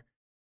route runner.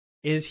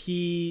 Is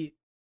he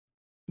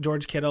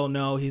George Kittle?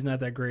 No, he's not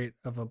that great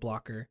of a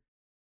blocker.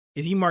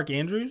 Is he Mark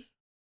Andrews?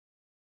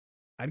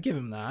 I'd give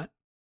him that.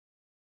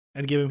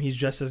 I'd give him he's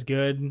just as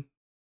good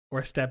or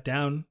a step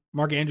down.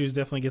 Mark Andrews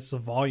definitely gets the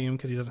volume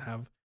because he doesn't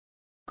have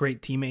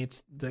great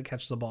teammates that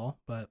catch the ball.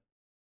 But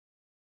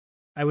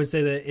I would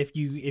say that if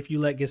you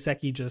let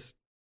Gesicki just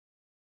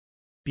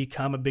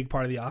become a big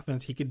part of the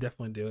offense, he could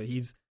definitely do it.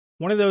 He's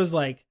one of those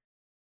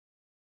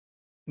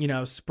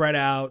spread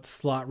out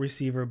slot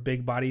receiver,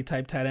 big body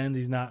type tight ends.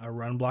 He's not a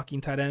run blocking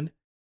tight end,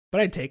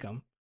 but I'd take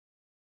him.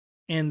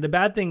 And the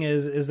bad thing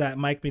is that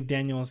Mike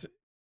McDaniels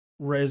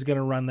is going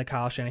to run the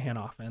Kyle Shanahan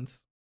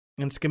offense.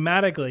 And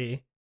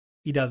schematically,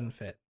 he doesn't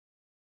fit.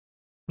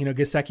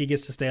 Gesicki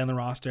gets to stay on the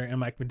roster, and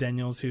Mike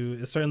McDaniels, who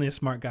is certainly a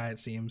smart guy, it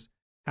seems,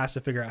 has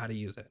to figure out how to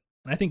use it.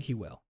 And I think he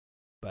will.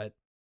 But,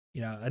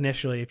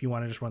 initially, if you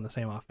want to just run the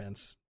same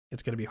offense,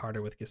 it's going to be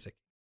harder with Gesicki.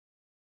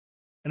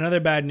 Another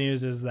bad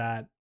news is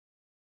that,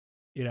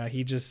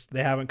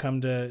 they haven't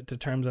come to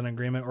terms on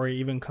agreement or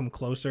even come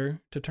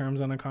closer to terms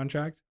on a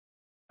contract.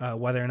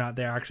 Whether or not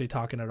they're actually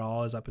talking at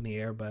all is up in the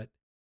air, but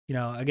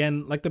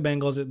again, like the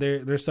Bengals,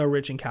 they're so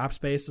rich in cap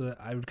space,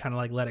 I would kind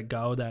of let it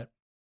go that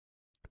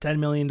 $10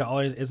 million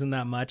isn't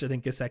that much. I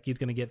think Gesicki's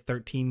going to get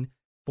 $13,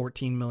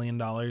 $14 million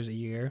a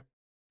year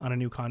on a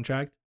new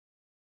contract.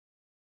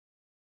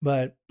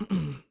 But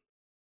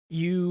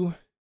you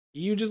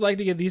just like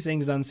to get these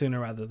things done sooner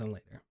rather than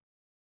later.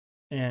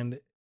 And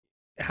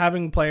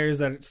having players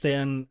that stay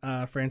on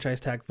franchise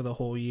tag for the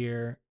whole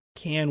year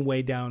can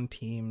weigh down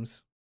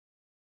teams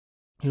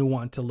who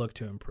want to look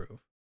to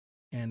improve.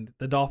 And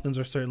the Dolphins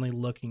are certainly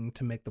looking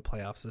to make the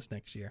playoffs this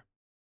next year.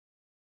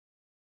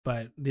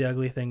 But the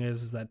ugly thing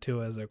is that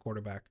Tua is their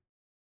quarterback.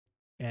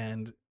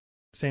 And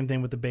same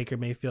thing with the Baker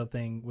Mayfield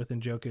thing with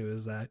Njoku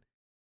is that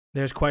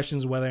there's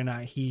questions whether or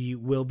not he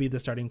will be the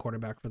starting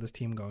quarterback for this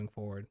team going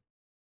forward.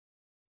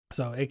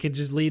 So it could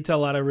just lead to a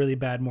lot of really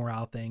bad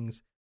morale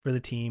things for the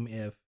team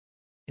if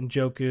if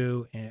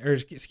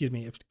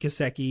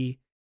Gesicki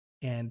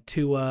and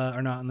Tua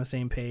are not on the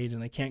same page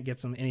and they can't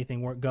get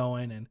anything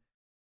going. And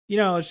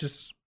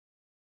it's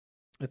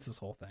this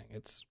whole thing.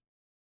 It's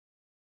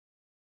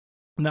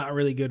not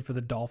really good for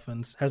the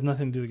Dolphins. Has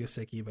nothing to do with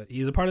Gesicki, but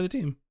he's a part of the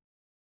team.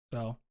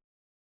 So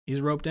he's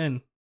roped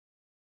in.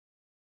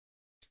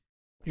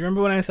 You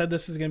remember when I said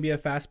this was going to be a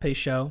fast-paced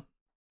show?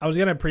 I was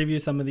going to preview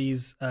some of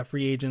these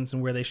free agents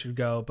and where they should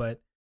go,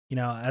 but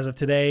as of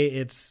today,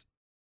 it's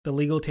the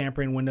legal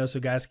tampering window so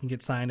guys can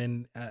get signed.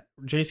 And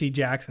J.C.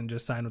 Jackson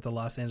just signed with the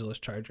Los Angeles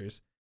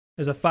Chargers.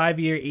 There's a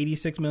 5-year,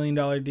 $86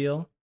 million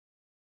deal.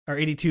 Or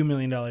 $82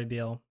 million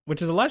deal,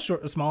 which is a lot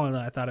smaller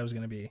than I thought it was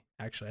going to be,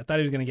 actually. I thought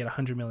he was going to get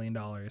 $100 million.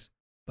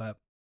 But,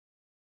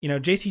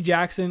 J.C.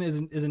 Jackson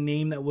is a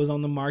name that was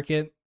on the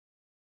market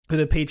who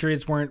the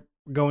Patriots weren't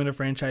going to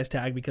franchise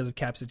tag because of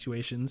cap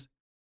situations.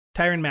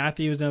 Tyrann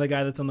Mathieu is another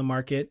guy that's on the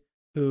market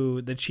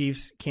who the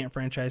Chiefs can't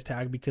franchise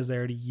tag because they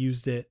already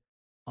used it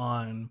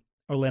on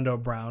Orlando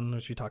Brown,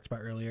 which we talked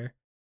about earlier.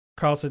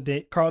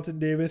 Carlton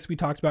Davis, we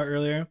talked about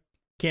earlier.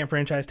 Can't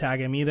franchise tag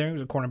him either. He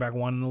was a cornerback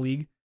 1 in the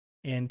league.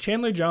 And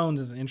Chandler Jones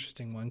is an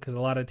interesting one because a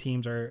lot of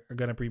teams are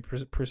going to be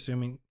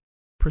pursuing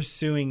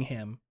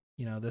him,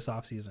 this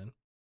offseason.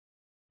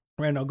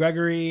 Randall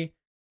Gregory,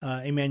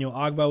 Emmanuel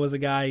Ogbah was a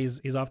guy.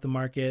 He's off the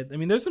market. I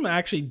mean, there's some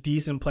actually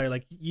decent players.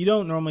 Like, you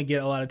don't normally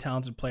get a lot of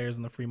talented players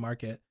in the free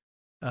market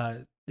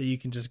that you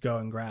can just go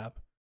and grab.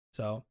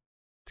 So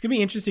it's going to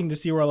be interesting to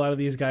see where a lot of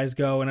these guys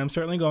go, and I'm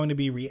certainly going to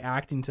be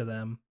reacting to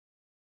them,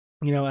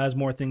 as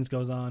more things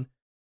goes on.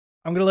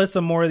 I'm going to let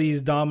some more of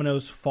these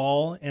dominoes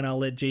fall, and I'll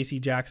let JC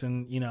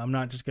Jackson, I'm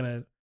not just going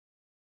to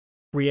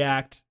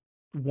react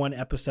one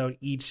episode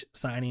each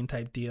signing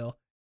type deal.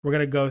 We're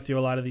going to go through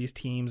a lot of these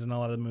teams and a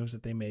lot of the moves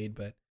that they made,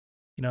 but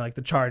like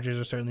the Chargers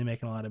are certainly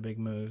making a lot of big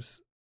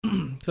moves.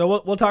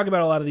 So we'll talk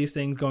about a lot of these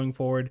things going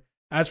forward.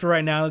 As for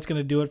right now, that's going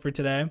to do it for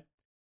today.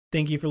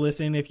 Thank you for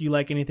listening. If you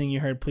like anything you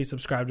heard, please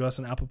subscribe to us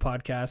on Apple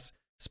Podcasts,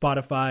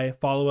 Spotify,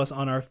 follow us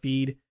on our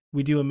feed.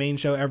 We do a main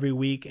show every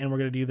week, and we're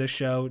going to do this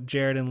show.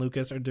 Jared and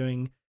Lucas are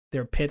doing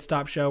their pit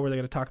stop show where they're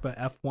going to talk about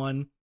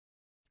F1.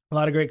 A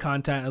lot of great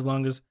content, as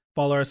long as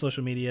follow our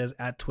social medias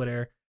at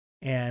Twitter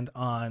and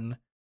on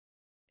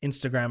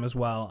Instagram as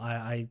well.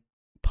 I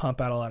pump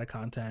out a lot of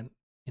content,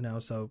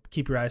 so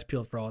keep your eyes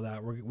peeled for all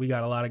that. We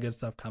got a lot of good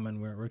stuff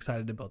coming. We're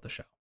excited to build the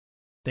show.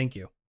 Thank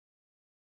you.